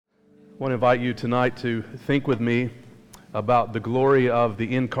I want to invite you tonight to think with me about the glory of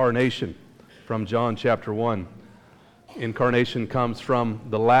the incarnation from John chapter 1. Incarnation comes from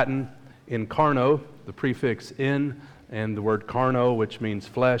the Latin incarno, the prefix in, and the word carno, which means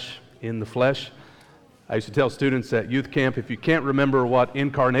flesh, in the flesh. I used to tell students at youth camp, if you can't remember what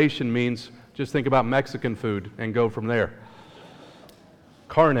incarnation means, just think about Mexican food and go from there.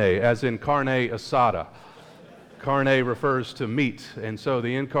 Carne, as in carne asada. Carne refers to meat, and so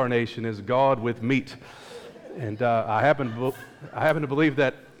the incarnation is God with meat. And I happen to believe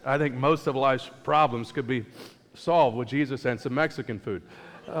that I think most of life's problems could be solved with Jesus and some Mexican food.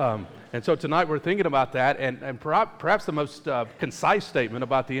 And so tonight we're thinking about that, and perhaps the most concise statement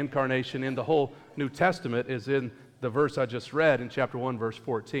about the incarnation in the whole New Testament is in the verse I just read in chapter 1, verse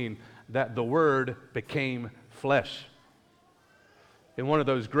 14, that the Word became flesh. In one of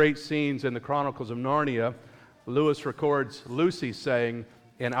those great scenes in the Chronicles of Narnia, Lewis records Lucy saying,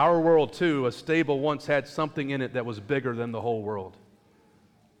 "In our world too, a stable once had something in it that was bigger than the whole world."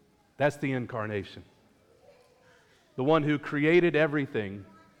 That's the incarnation. The one who created everything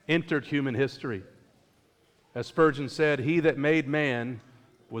entered human history. As Spurgeon said, "He that made man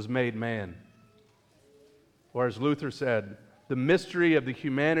was made man." Or as Luther said, "The mystery of the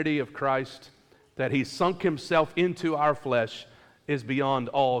humanity of Christ, that he sunk himself into our flesh, is beyond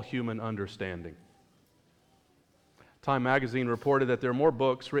all human understanding." Time magazine reported that there are more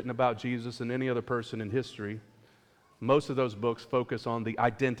books written about Jesus than any other person in history. Most of those books focus on the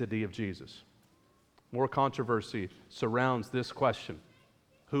identity of Jesus. More controversy surrounds this question: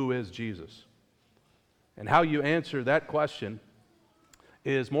 who is Jesus? And how you answer that question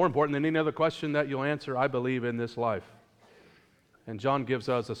is more important than any other question that you'll answer, I believe, in this life. And John gives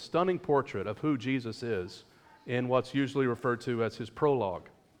us a stunning portrait of who Jesus is in what's usually referred to as his prologue.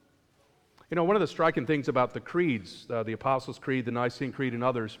 You know, one of the striking things about the creeds, the Apostles' Creed, the Nicene Creed, and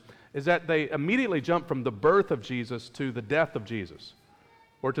others, is that they immediately jump from the birth of Jesus to the death of Jesus,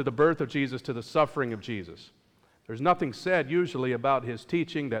 or to the birth of Jesus to the suffering of Jesus. There's nothing said usually about his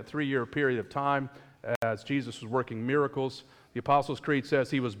teaching, that 3-year period of time as Jesus was working miracles. The Apostles' Creed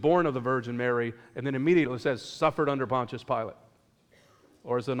says he was born of the Virgin Mary, and then immediately says suffered under Pontius Pilate.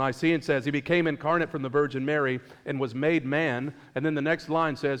 Or as the Nicene says, he became incarnate from the Virgin Mary and was made man, and then the next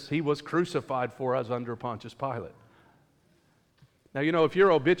line says he was crucified for us under Pontius Pilate. Now, you know, if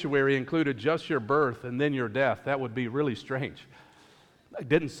your obituary included just your birth and then your death, that would be really strange.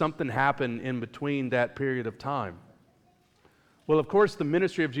 Didn't something happen in between that period of time? Well, of course, the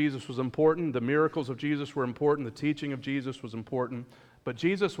ministry of Jesus was important, the miracles of Jesus were important, the teaching of Jesus was important, but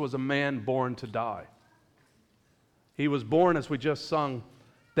Jesus was a man born to die. He was born, as we just sung,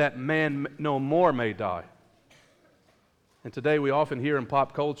 that man no more may die. And today we often hear in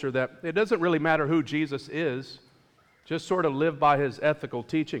pop culture that it doesn't really matter who Jesus is, just sort of live by his ethical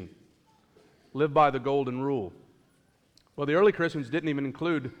teaching, live by the golden rule. Well, the early Christians didn't even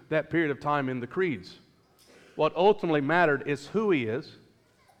include that period of time in the creeds. What ultimately mattered is who he is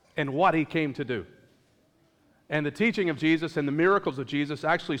and what he came to do. And the teaching of Jesus and the miracles of Jesus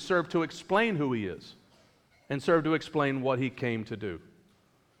actually serve to explain who he is and serve to explain what he came to do.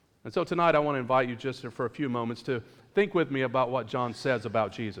 And so tonight I want to invite you just for a few moments to think with me about what John says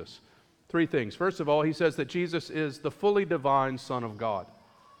about Jesus. 3 things. First of all, he says that Jesus is the fully divine Son of God.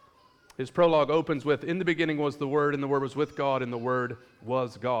 His prologue opens with, "In the beginning was the Word, and the Word was with God, and the Word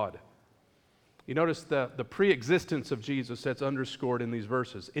was God." You notice the pre-existence of Jesus that's underscored in these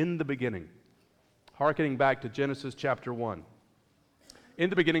verses. In the beginning. Hearkening back to Genesis chapter 1. In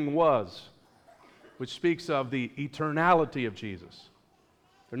the beginning was, which speaks of the eternality of Jesus.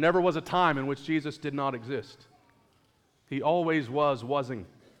 There never was a time in which Jesus did not exist. He always was, wasing.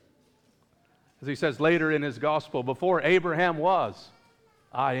 As he says later in his gospel, before Abraham was,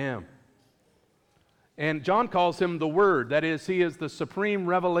 I am. And John calls him the Word. That is, he is the supreme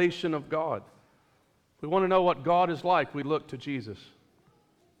revelation of God. If we want to know what God is like, we look to Jesus.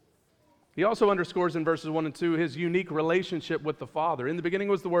 He also underscores in verses 1 and 2 his unique relationship with the Father. In the beginning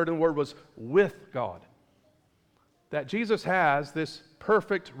was the Word, and the Word was with God. That Jesus has this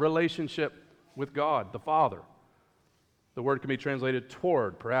perfect relationship with God, the Father. The word can be translated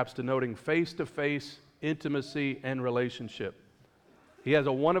toward, perhaps denoting face-to-face intimacy and relationship. He has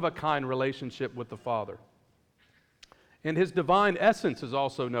a one-of-a-kind relationship with the Father. And his divine essence is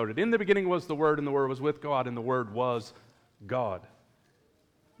also noted. In the beginning was the Word, and the Word was with God, and the Word was God.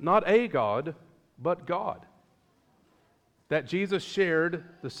 Not a God, but God. That Jesus shared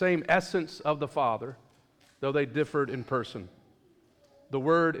the same essence of the Father, though they differed in person. The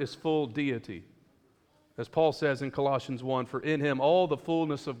Word is full deity. As Paul says in Colossians 1, "For in him all the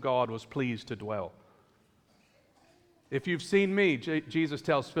fullness of God was pleased to dwell." If you've seen me, Jesus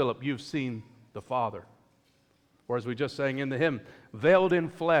tells Philip, you've seen the Father. Or as we just sang in the hymn, veiled in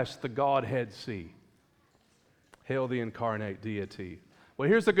flesh, the Godhead see. Hail the incarnate deity. Well,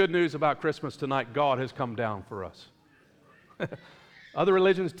 here's the good news about Christmas tonight. God has come down for us. Other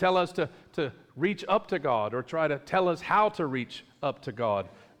religions tell us to reach up to God or try to tell us how to reach up to God.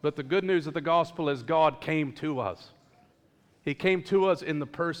 But the good news of the gospel is God came to us. He came to us in the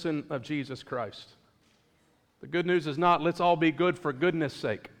person of Jesus Christ. The good news is not let's all be good for goodness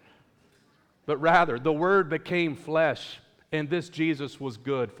sake, but rather the Word became flesh, and this Jesus was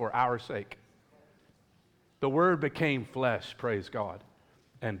good for our sake. The Word became flesh, praise God,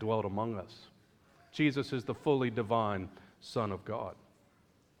 and dwelt among us. Jesus is the fully divine Son of God.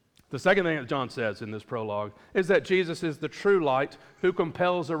 The second thing that John says in this prologue is that Jesus is the true light who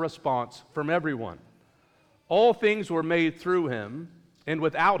compels a response from everyone. All things were made through him, and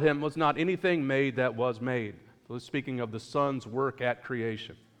without him was not anything made that was made. So speaking of the Son's work at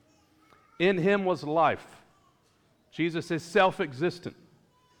creation. In him was life. Jesus is self-existent.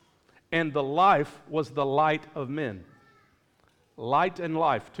 And the life was the light of men. Light and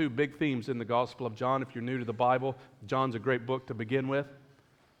life, two big themes in the Gospel of John. If you're new to the Bible, John's a great book to begin with.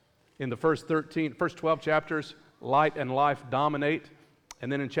 In the first 12 chapters, light and life dominate. And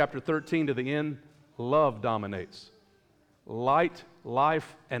then in chapter 13 to the end, love dominates. Light,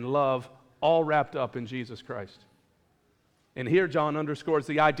 life, and love all wrapped up in Jesus Christ. And here John underscores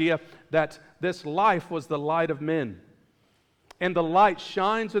the idea that this life was the light of men. And the light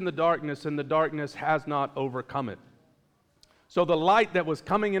shines in the darkness, and the darkness has not overcome it. So the light that was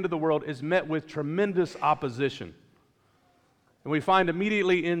coming into the world is met with tremendous opposition. And we find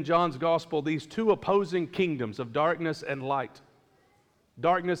immediately in John's gospel these two opposing kingdoms of darkness and light.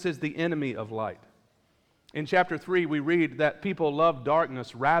 Darkness is the enemy of light. In chapter 3, we read that people loved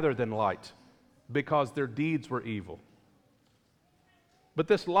darkness rather than light because their deeds were evil. But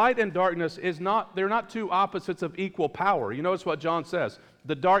this light and darkness they're not two opposites of equal power. You notice what John says.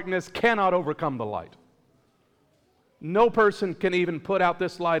 The darkness cannot overcome the light. No person can even put out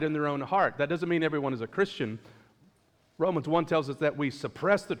this light in their own heart. That doesn't mean everyone is a Christian. Romans 1 tells us that we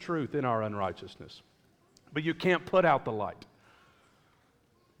suppress the truth in our unrighteousness. But you can't put out the light.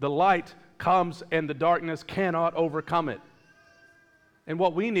 The light comes and the darkness cannot overcome it. And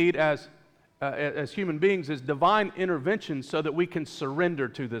what we need as human beings is divine intervention so that we can surrender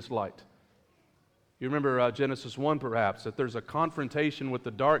to this light. You remember Genesis 1 perhaps, that there's a confrontation with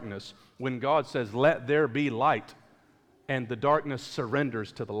the darkness when God says, let there be light, and the darkness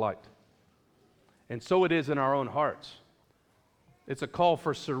surrenders to the light. And so it is in our own hearts. It's a call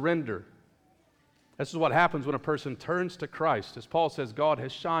for surrender. This is what happens when a person turns to Christ. As Paul says, God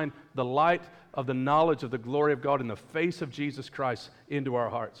has shined the light of the knowledge of the glory of God in the face of Jesus Christ into our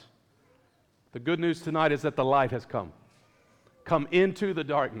hearts. The good news tonight is that the light has come into the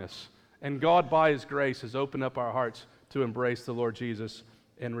darkness, and God, by His grace, has opened up our hearts to embrace the Lord Jesus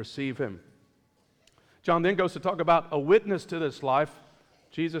and receive Him. John then goes to talk about a witness to this life,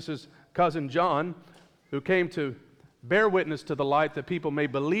 Jesus' cousin John, who came to bear witness to the light that people may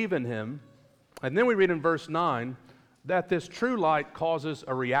believe in Him. And then we read in verse 9 that this true light causes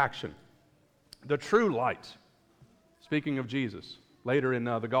a reaction. The true light, speaking of Jesus. Later in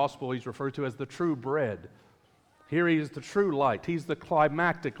the gospel, He's referred to as the true bread. Here He is the true light. He's the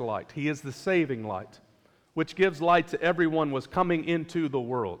climactic light. He is the saving light, which gives light to everyone was coming into the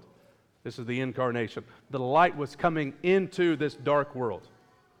world. This is the incarnation. The light was coming into this dark world.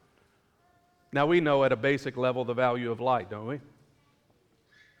 Now we know at a basic level the value of light, don't we?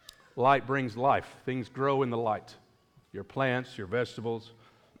 Light brings life. Things grow in the light. Your plants, your vegetables.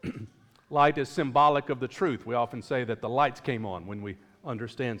 Light is symbolic of the truth. We often say that the lights came on when we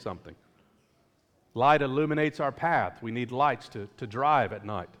understand something. Light illuminates our path. We need lights to drive at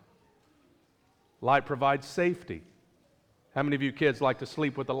night. Light provides safety. How many of you kids like to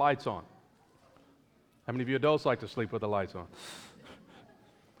sleep with the lights on? How many of you adults like to sleep with the lights on?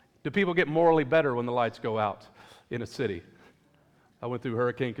 Do people get morally better when the lights go out in a city? I went through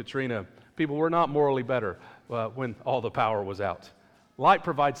Hurricane Katrina. People were not morally better when all the power was out. Light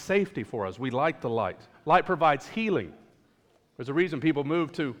provides safety for us. We like the light. Light provides healing. There's a reason people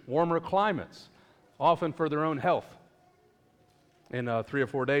move to warmer climates, often for their own health. In 3 or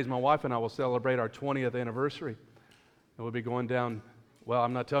 4 days, my wife and I will celebrate our 20th anniversary. And we'll be going down, well,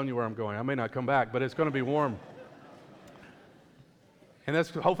 I'm not telling you where I'm going. I may not come back, but it's going to be warm. And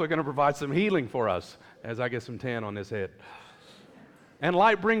that's hopefully going to provide some healing for us as I get some tan on this head. And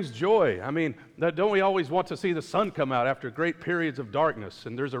light brings joy. I mean, don't we always want to see the sun come out after great periods of darkness?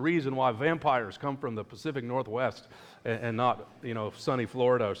 And there's a reason why vampires come from the Pacific Northwest and not, sunny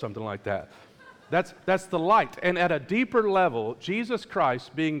Florida or something like that. That's the light. And at a deeper level, Jesus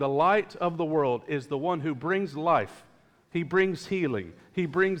Christ, being the light of the world, is the one who brings life. He brings healing. He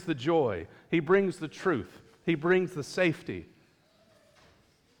brings the joy. He brings the truth. He brings the safety.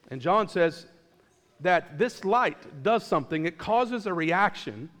 And John says that this light does something. It causes a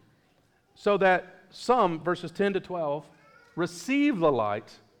reaction so that some, verses 10 to 12, receive the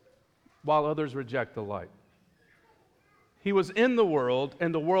light while others reject the light. He was in the world,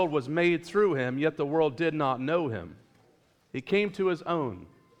 and the world was made through him, yet the world did not know him. He came to his own,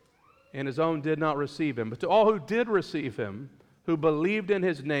 and his own did not receive him. But to all who did receive him, who believed in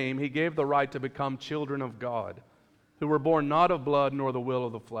his name, he gave the right to become children of God, who were born not of blood, nor the will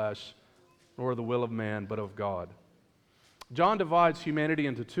of the flesh, nor the will of man, but of God. John divides humanity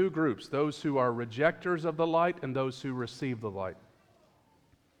into two groups, those who are rejectors of the light and those who receive the light.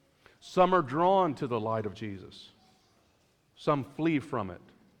 Some are drawn to the light of Jesus. Some flee from it.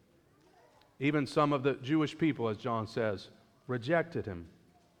 Even some of the Jewish people, as John says, rejected him.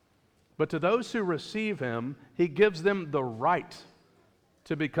 But to those who receive him, he gives them the right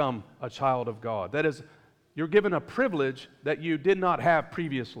to become a child of God. That is, you're given a privilege that you did not have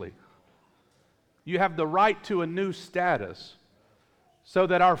previously. You have the right to a new status so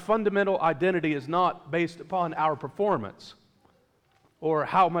that our fundamental identity is not based upon our performance or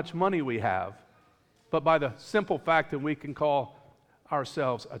how much money we have, but by the simple fact that we can call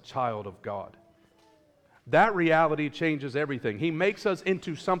ourselves a child of God. That reality changes everything. He makes us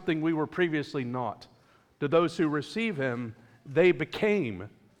into something we were previously not. To those who receive him, they became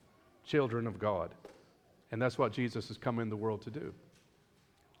children of God. And that's what Jesus has come in the world to do,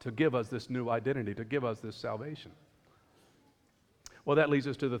 to give us this new identity, to give us this salvation. Well, that leads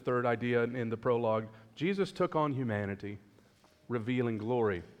us to the third idea in the prologue. Jesus took on humanity, revealing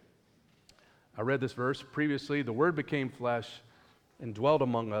glory. I read this verse previously. The Word became flesh and dwelt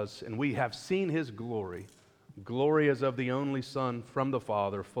among us, and we have seen his glory. Glory as of the only Son from the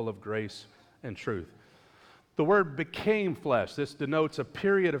Father, full of grace and truth. The Word became flesh. This denotes a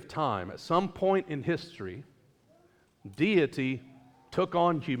period of time. At some point in history, deity took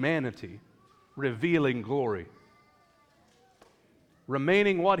on humanity, revealing glory.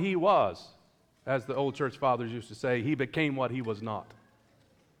 Remaining what he was, as the old church fathers used to say, he became what he was not.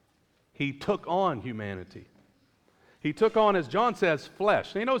 He took on humanity. He took on, as John says,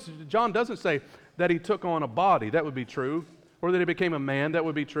 flesh. You notice John doesn't say that he took on a body. That would be true. Or that he became a man. That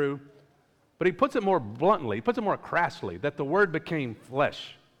would be true. But he puts it more bluntly. He puts it more crassly, that the Word became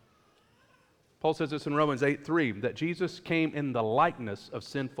flesh. Paul says this in Romans 8:3, that Jesus came in the likeness of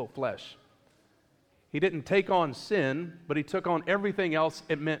sinful flesh. He didn't take on sin, but he took on everything else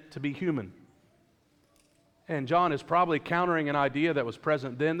it meant to be human. And John is probably countering an idea that was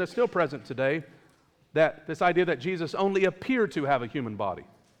present then, that's still present today, that this idea that Jesus only appeared to have a human body.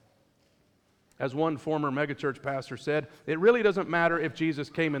 As one former megachurch pastor said, it really doesn't matter if Jesus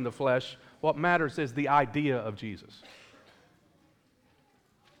came in the flesh. What matters is the idea of Jesus.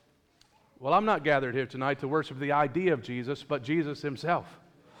 Well, I'm not gathered here tonight to worship the idea of Jesus, but Jesus himself.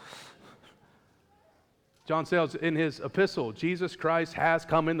 John says in his epistle, Jesus Christ has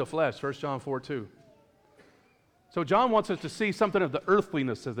come in the flesh, 1 John 4:2. So John wants us to see something of the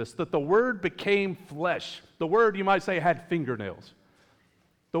earthliness of this, that the Word became flesh. The Word, you might say, had fingernails.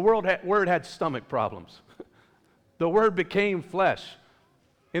 The Word had stomach problems. The Word became flesh.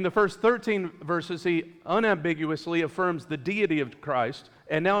 In the first 13 verses, he unambiguously affirms the deity of Christ,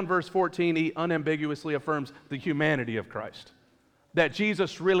 and now in verse 14, he unambiguously affirms the humanity of Christ, that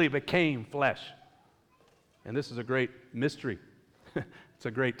Jesus really became flesh. And this is a great mystery. It's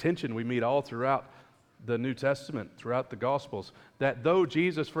a great tension we meet all throughout the New Testament, throughout the Gospels, that though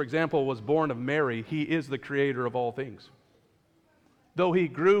Jesus, for example, was born of Mary, he is the creator of all things. Though he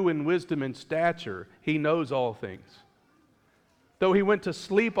grew in wisdom and stature, he knows all things. Though he went to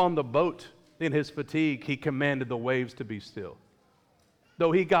sleep on the boat in his fatigue, he commanded the waves to be still.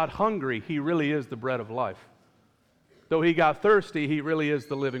 Though he got hungry, he really is the bread of life. Though he got thirsty, he really is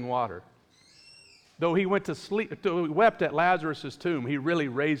the living water. Though he went to sleep, though he wept at Lazarus' tomb, he really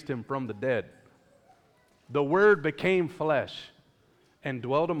raised him from the dead. The Word became flesh and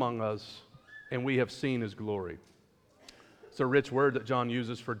dwelt among us, and we have seen his glory. It's a rich word that John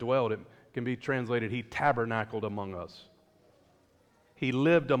uses for dwelled. It can be translated, he tabernacled among us. He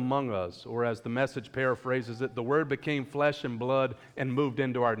lived among us, or as the Message paraphrases it, the Word became flesh and blood and moved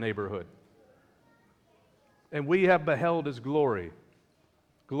into our neighborhood. And we have beheld his glory.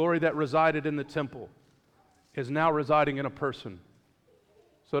 Glory that resided in the temple is now residing in a person.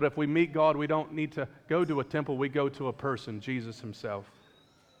 So that if we meet God, we don't need to go to a temple, we go to a person, Jesus himself.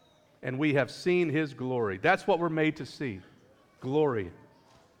 And we have seen his glory. That's what we're made to see, glory.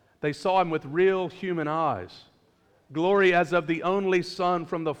 They saw him with real human eyes. Glory as of the only Son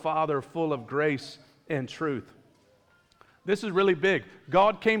from the Father, full of grace and truth. This is really big.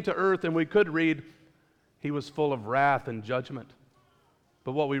 God came to earth, and we could read, he was full of wrath and judgment.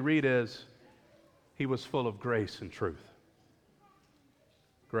 But what we read is, he was full of grace and truth.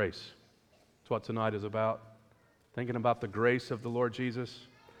 Grace. That's what tonight is about. Thinking about the grace of the Lord Jesus.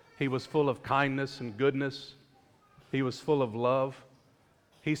 He was full of kindness and goodness. He was full of love.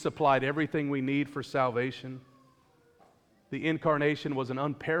 He supplied everything we need for salvation. The incarnation was an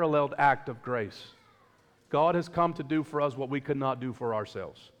unparalleled act of grace. God has come to do for us what we could not do for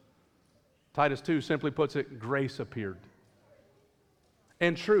ourselves. Titus 2 simply puts it, grace appeared.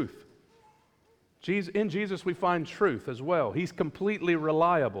 And truth. In Jesus we find truth as well. He's completely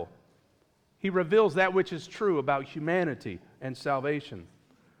reliable. He reveals that which is true about humanity and salvation.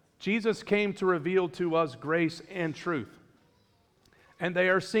 Jesus came to reveal to us grace and truth. And they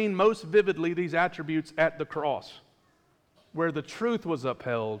are seen most vividly, these attributes, at the cross, where the truth was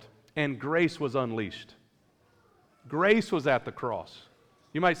upheld and grace was unleashed. Grace was at the cross.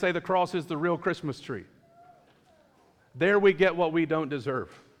 You might say the cross is the real Christmas tree. There we get what we don't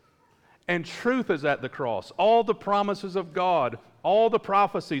deserve. And truth is at the cross. All the promises of God, all the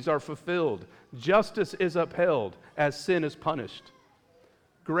prophecies are fulfilled. Justice is upheld as sin is punished.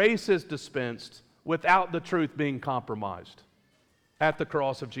 Grace is dispensed without the truth being compromised at the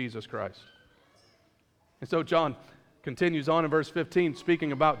cross of Jesus Christ. And so John continues on in verse 15,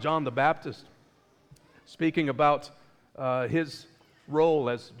 speaking about John the Baptist, speaking about his role,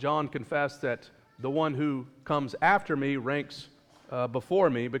 as John confessed that the one who comes after me ranks before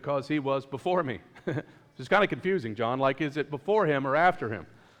me because he was before me. It's kind of confusing, John. Like, is it before him or after him?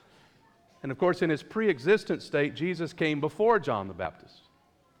 And of course, in his pre-existent state, Jesus came before John the Baptist.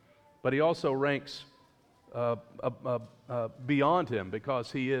 But he also ranks beyond him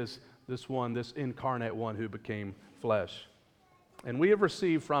because he is this one, this incarnate one who became flesh. And we have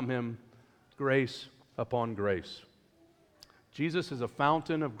received from him grace upon grace. Jesus is a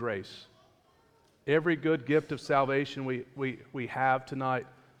fountain of grace. Every good gift of salvation we have tonight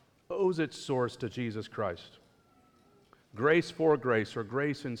owes its source to Jesus Christ. Grace for grace, or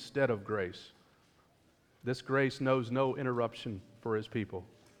grace instead of grace. This grace knows no interruption for his people.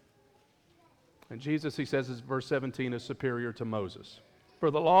 And Jesus, he says, verse 17, is superior to Moses. For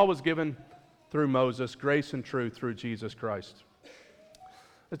the law was given through Moses, grace and truth through Jesus Christ.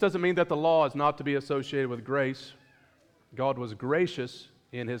 This doesn't mean that the law is not to be associated with grace. God was gracious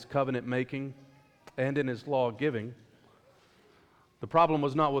in his covenant making and in his law giving. The problem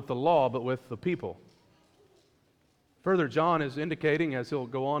was not with the law, but with the people. Further, John is indicating, as he'll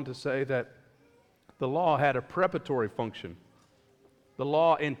go on to say, that the law had a preparatory function. The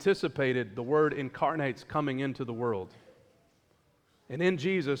law anticipated the Word incarnate's coming into the world. And in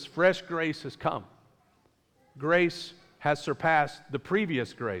Jesus, fresh grace has come. Grace has surpassed the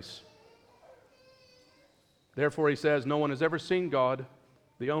previous grace. Therefore, he says, no one has ever seen God,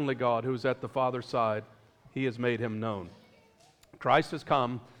 the only God who is at the Father's side. He has made him known. Christ has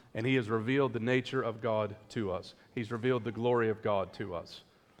come, and he has revealed the nature of God to us. He's revealed the glory of God to us.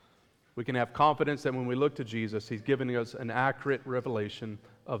 We can have confidence that when we look to Jesus, he's giving us an accurate revelation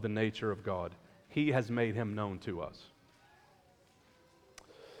of the nature of God. He has made him known to us.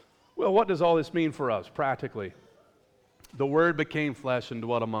 Well, what does all this mean for us practically? The Word became flesh and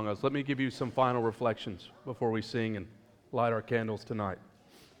dwelt among us. Let me give you some final reflections before we sing and light our candles tonight.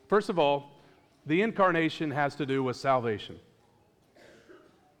 First of all, the incarnation has to do with salvation.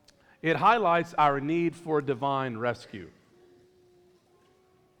 It highlights our need for divine rescue.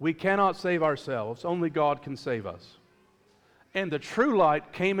 We cannot save ourselves. Only God can save us. And the true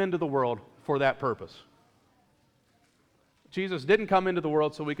light came into the world for that purpose. Jesus didn't come into the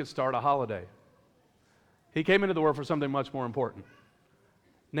world so we could start a holiday. He came into the world for something much more important,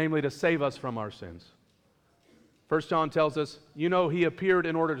 namely to save us from our sins. 1 John tells us, he appeared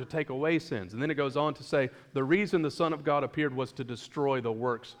in order to take away sins. And then it goes on to say, the reason the Son of God appeared was to destroy the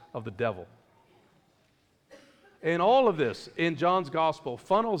works of the devil. And all of this in John's gospel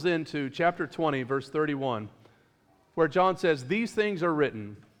funnels into chapter 20, verse 31, where John says, these things are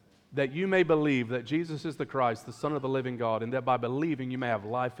written that you may believe that Jesus is the Christ, the Son of the living God, and that by believing you may have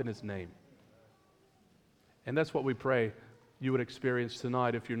life in his name. And that's what we pray you would experience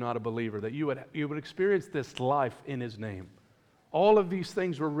tonight if you're not a believer, that you would experience this life in his name. All of these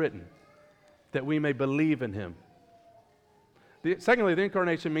things were written that we may believe in him. Secondly, the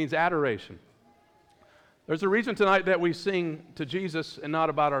incarnation means adoration. There's a reason tonight that we sing to Jesus and not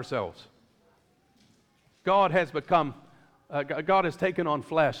about ourselves. God has taken on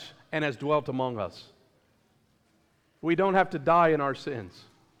flesh and has dwelt among us. We don't have to die in our sins.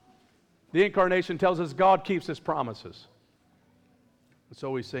 The incarnation tells us God keeps his promises. And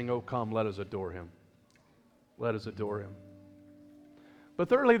so we sing, "Oh, come, let us adore him." Let us adore him. But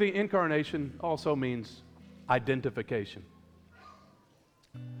thirdly, the incarnation also means identification.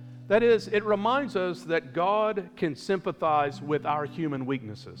 That is, it reminds us that God can sympathize with our human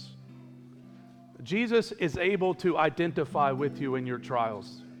weaknesses. Jesus is able to identify with you in your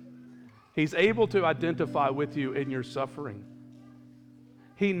trials. He's able to identify with you in your suffering.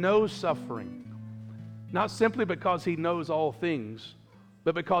 He knows suffering, not simply because he knows all things,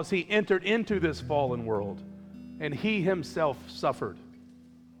 but because he entered into this fallen world and he himself suffered.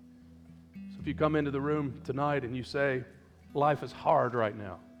 So if you come into the room tonight and you say, life is hard right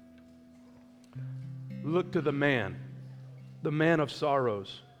now, look to the man of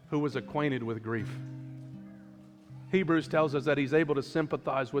sorrows, who was acquainted with grief. Hebrews tells us that he's able to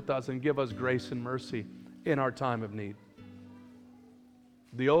sympathize with us and give us grace and mercy in our time of need.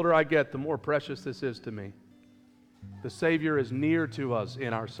 The older I get, the more precious this is to me. The Savior is near to us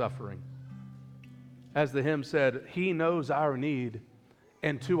in our suffering. As the hymn said, he knows our need,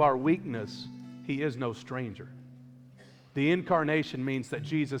 and to our weakness, he is no stranger. The incarnation means that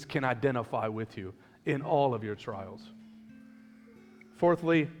Jesus can identify with you in all of your trials.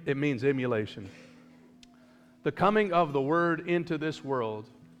 Fourthly, it means emulation. The coming of the Word into this world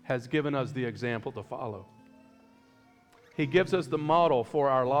has given us the example to follow. He gives us the model for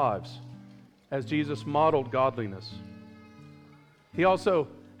our lives, as Jesus modeled godliness. He also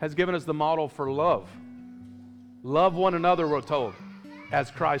has given us the model for love. Love one another, we're told,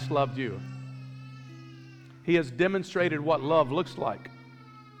 as Christ loved you. He has demonstrated what love looks like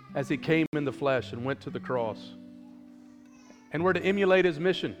as he came in the flesh and went to the cross. And we're to emulate his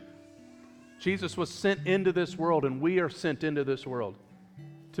mission. Jesus was sent into this world, and we are sent into this world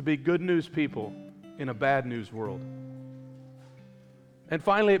to be good news people in a bad news world. And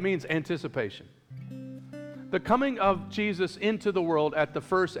finally, it means anticipation. The coming of Jesus into the world at the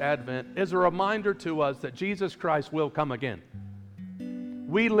first advent is a reminder to us that Jesus Christ will come again.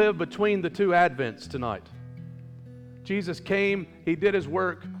 We live between the two advents tonight. Jesus came, he did his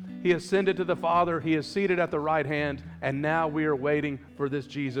work, he ascended to the Father, he is seated at the right hand, and now we are waiting for this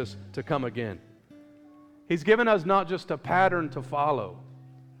Jesus to come again. He's given us not just a pattern to follow,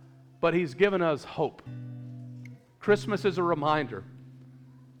 but he's given us hope. Christmas is a reminder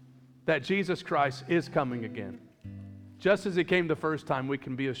that Jesus Christ is coming again. Just as he came the first time, we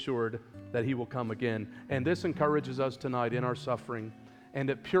can be assured that he will come again. And this encourages us tonight in our suffering, and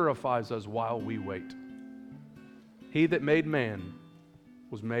it purifies us while we wait. He that made man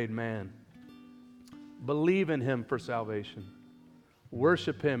was made man. Believe in him for salvation.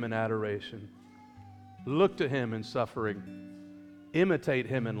 Worship him in adoration. Look to him in suffering. Imitate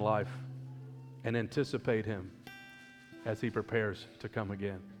him in life, and anticipate him as he prepares to come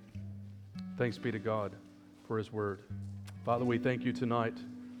again. Thanks be to God for his word. Father, we thank you tonight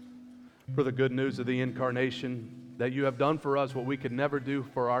for the good news of the incarnation, that you have done for us what we could never do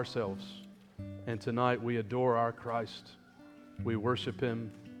for ourselves. And tonight we adore our Christ. We worship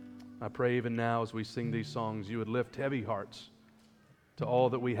him. I pray even now as we sing these songs, you would lift heavy hearts to all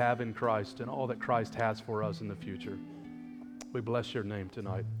that we have in Christ and all that Christ has for us in the future. We bless your name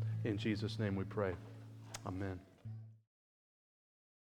tonight. In Jesus' name we pray. Amen.